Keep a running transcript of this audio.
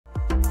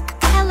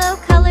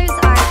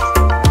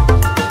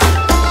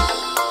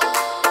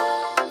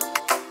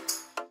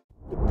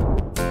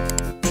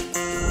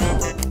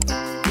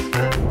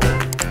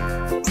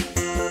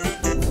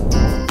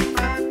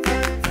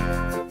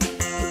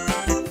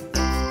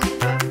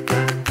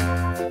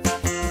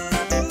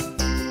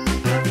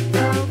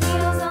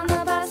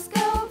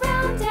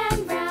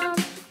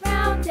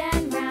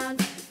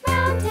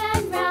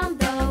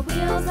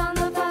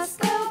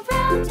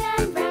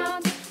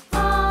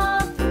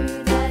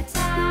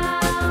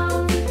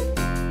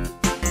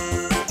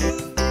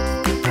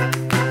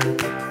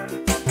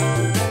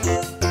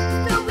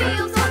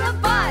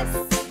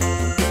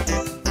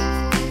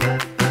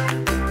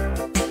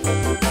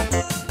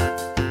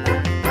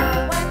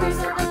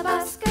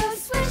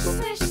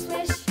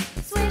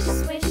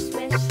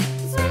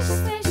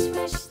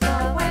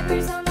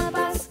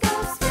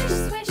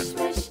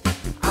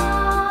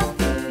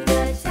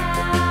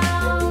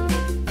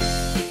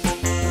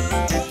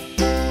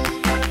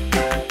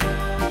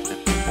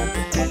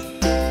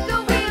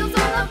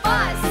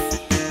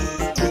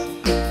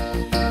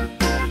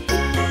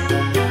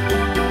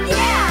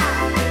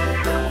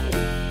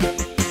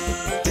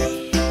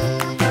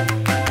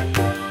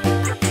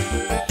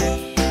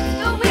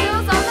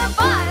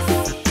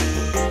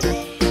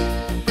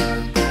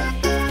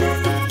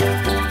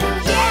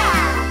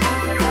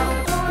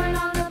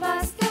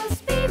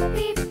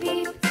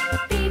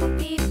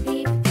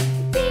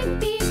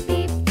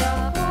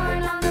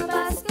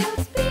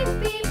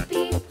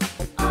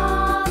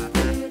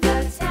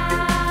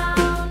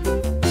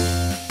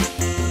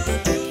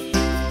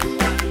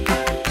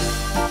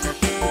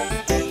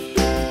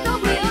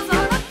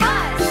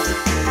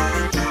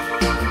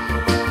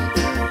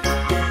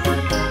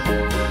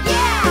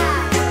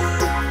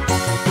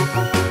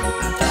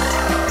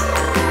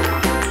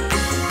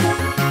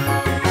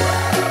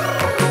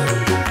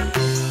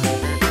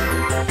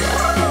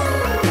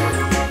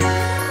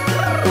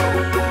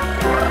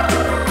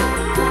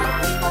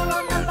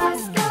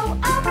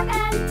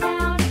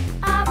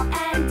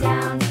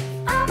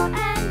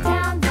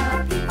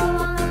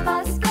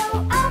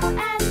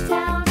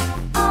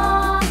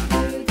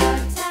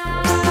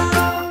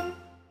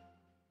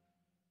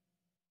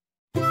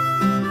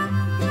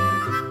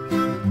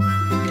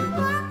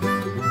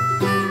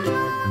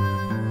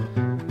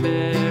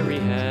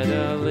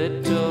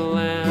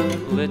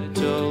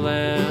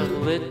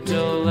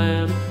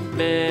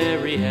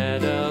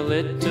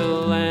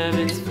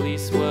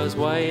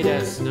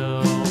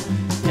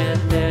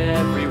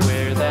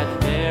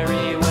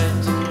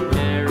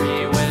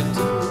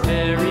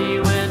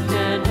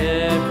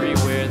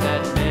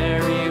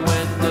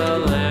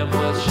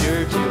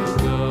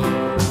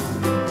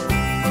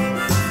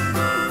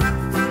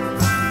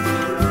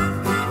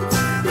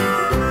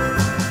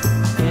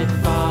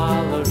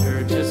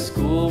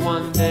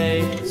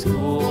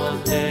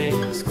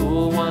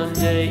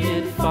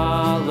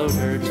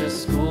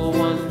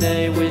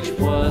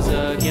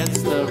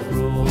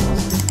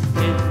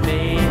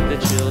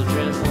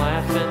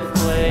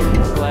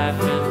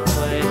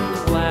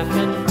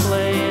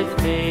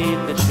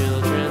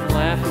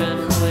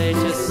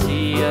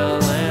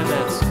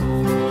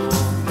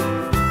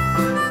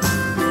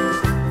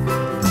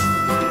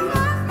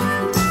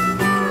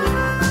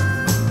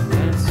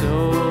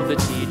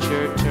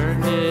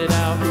turned it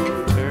out,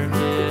 turned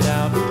it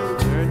out,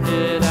 turned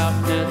it out.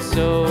 And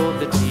so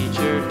the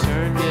teacher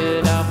turned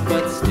it out,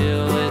 but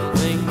still it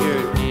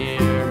lingered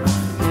near,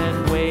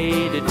 and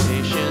waited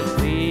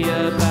patiently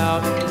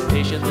about,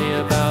 patiently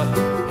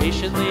about,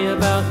 patiently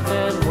about,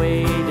 and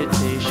waited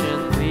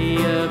patiently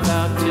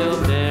about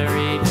till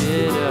Mary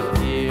did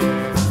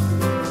appear.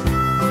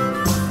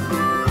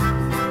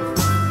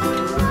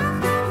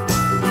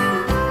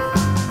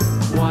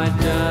 Why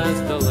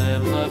does the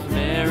lamb love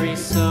Mary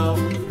so,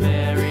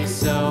 Mary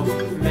so,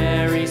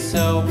 Mary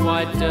so?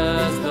 Why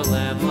does the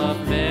lamb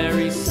love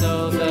Mary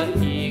so? The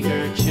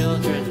eager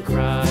children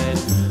cried.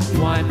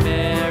 Why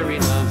Mary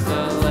loves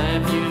the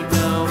lamb, you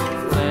know,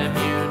 lamb,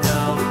 you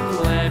know,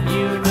 lamb,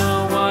 you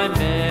know. Why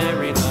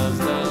Mary loves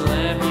the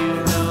lamb, you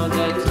know,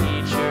 the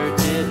teacher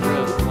did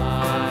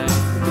reply.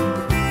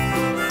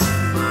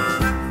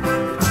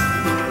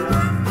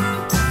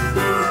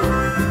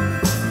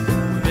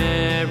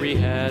 Mary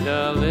had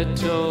a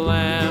little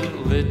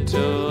lamb,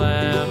 little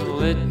lamb,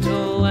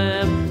 little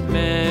lamb.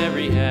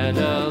 Mary had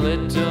a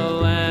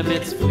little lamb,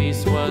 its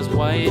fleece was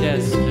white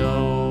as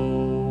snow.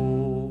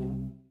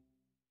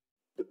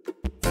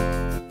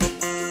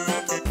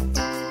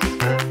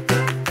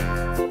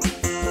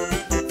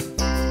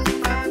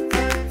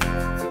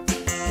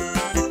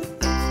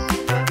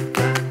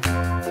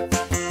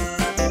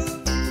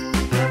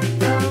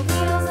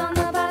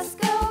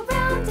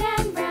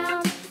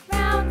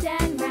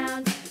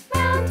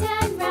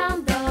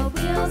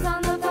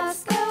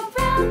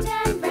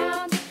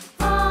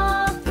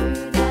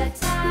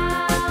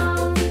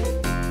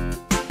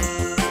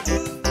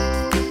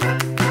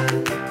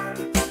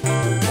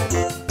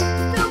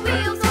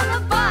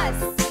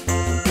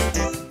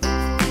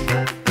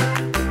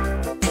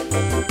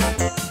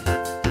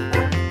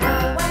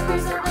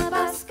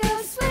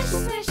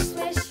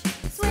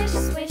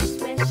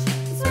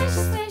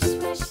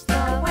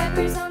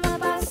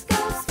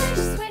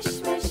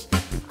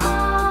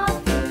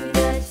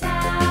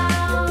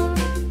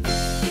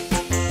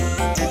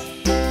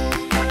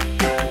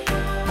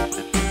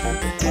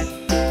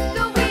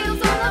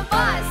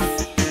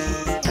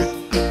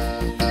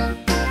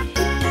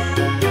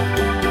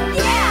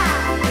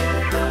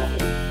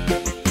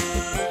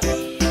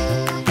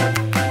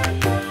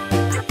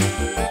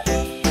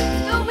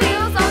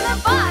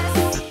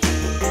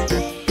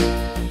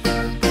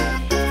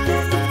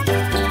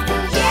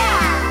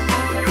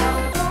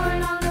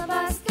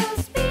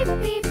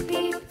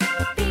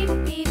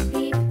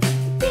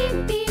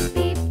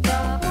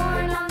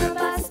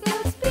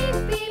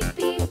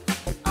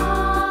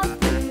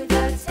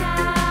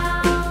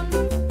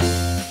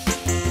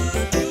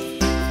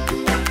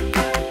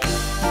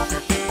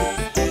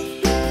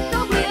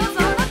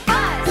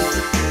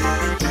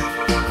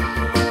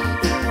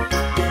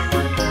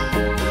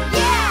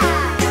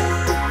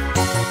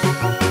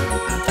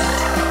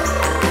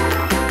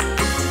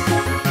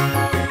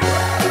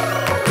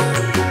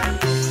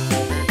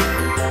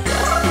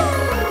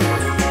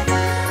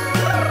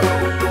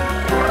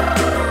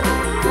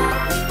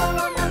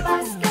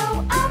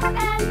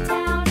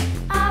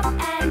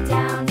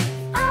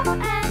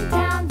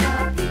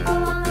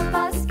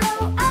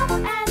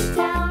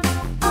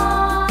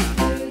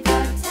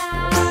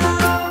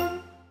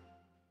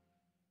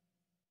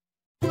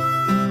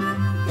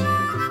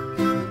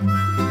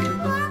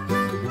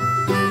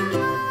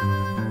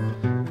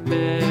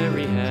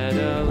 Mary had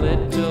a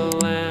little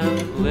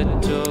lamb,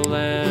 little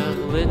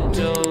lamb,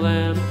 little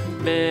lamb.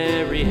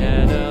 Mary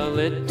had a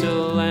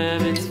little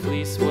lamb, its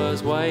fleece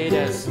was white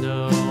as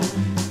snow.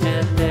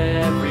 And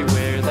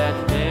everywhere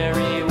that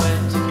Mary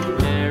went,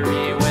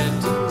 Mary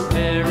went,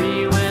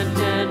 Mary went.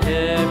 And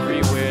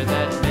everywhere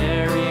that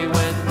Mary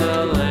went,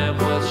 the lamb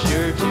was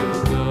sure to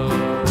go.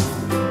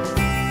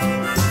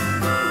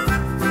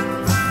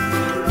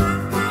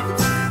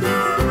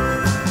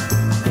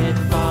 It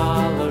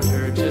followed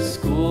her to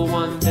school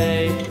one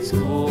day,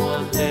 school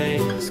one day,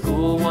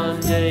 school one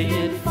day.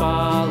 It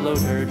followed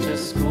her to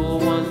school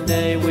one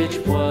day, which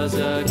was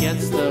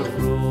against the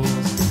rules.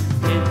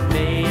 It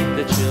made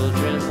the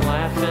children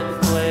laugh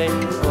and play,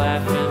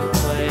 laugh and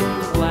play,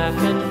 laugh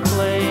and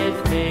play.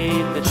 It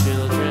made the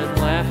children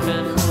laugh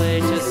and play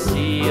to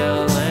see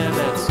a lamb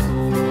at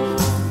school.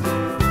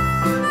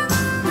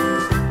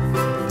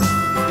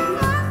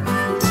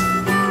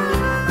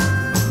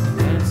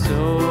 And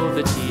so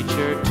the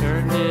teacher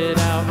turned it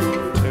out,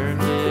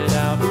 turned it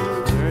out,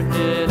 turned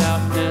it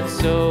out. And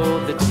so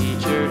the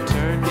teacher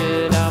turned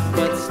it out,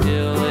 but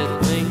still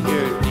it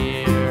lingered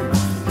near,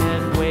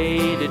 and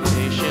waited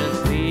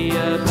patiently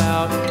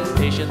about,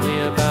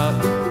 patiently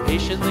about,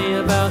 patiently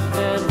about,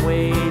 and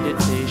waited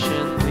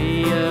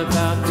patiently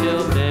about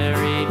till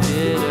Mary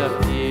did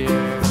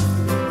appear.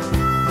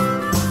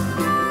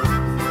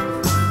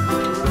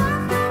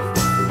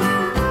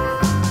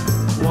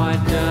 Why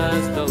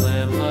does the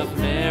lamb love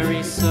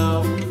Mary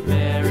so,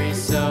 Mary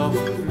so,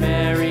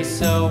 Mary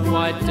so?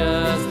 Why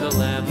does the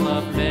lamb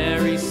love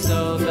Mary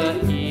so?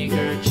 The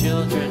eager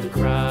children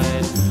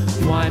cried.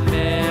 Why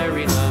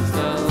Mary loves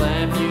the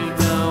lamb, you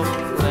know,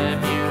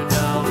 lamb, you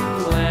know,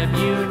 lamb,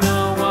 you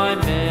know. Why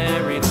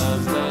Mary loves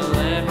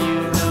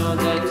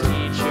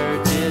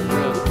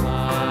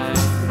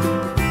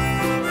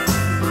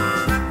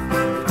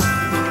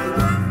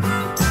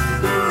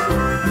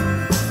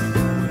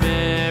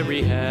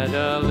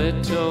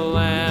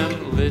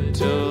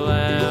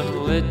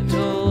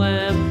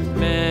lamb.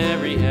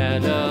 Mary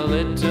had a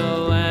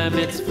little lamb,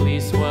 its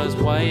fleece was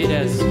white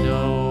as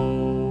snow.